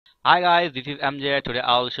Hi guys, this is MJ. Today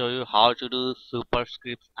I'll show you how to do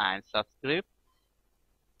superscripts and subscript.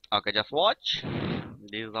 Okay, just watch.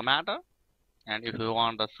 This is the matter. And if you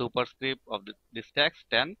want the superscript of this text,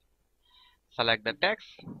 then select the text,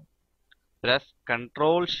 press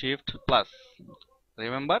Control Shift plus.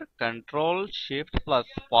 Remember, Control Shift plus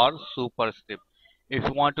for superscript. If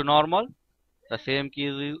you want to normal, the same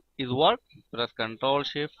key is work. Press Control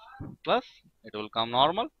Shift plus. It will come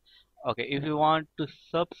normal. Okay, if you want to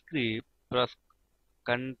subscript, press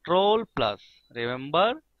Control plus.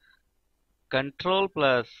 Remember, Control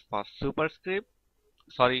plus for superscript,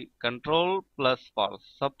 sorry, Control plus for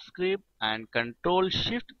subscript, and Control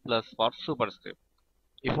Shift plus for superscript.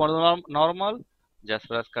 If you want normal, just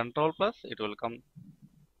press Control plus, it will come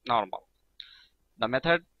normal. The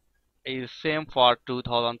method is same for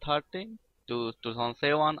 2013 to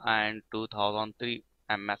 2007 and 2003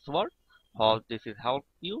 MS Word. Hope this is help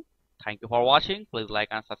you. Thank you for watching. Please like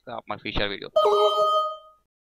and subscribe my future videos.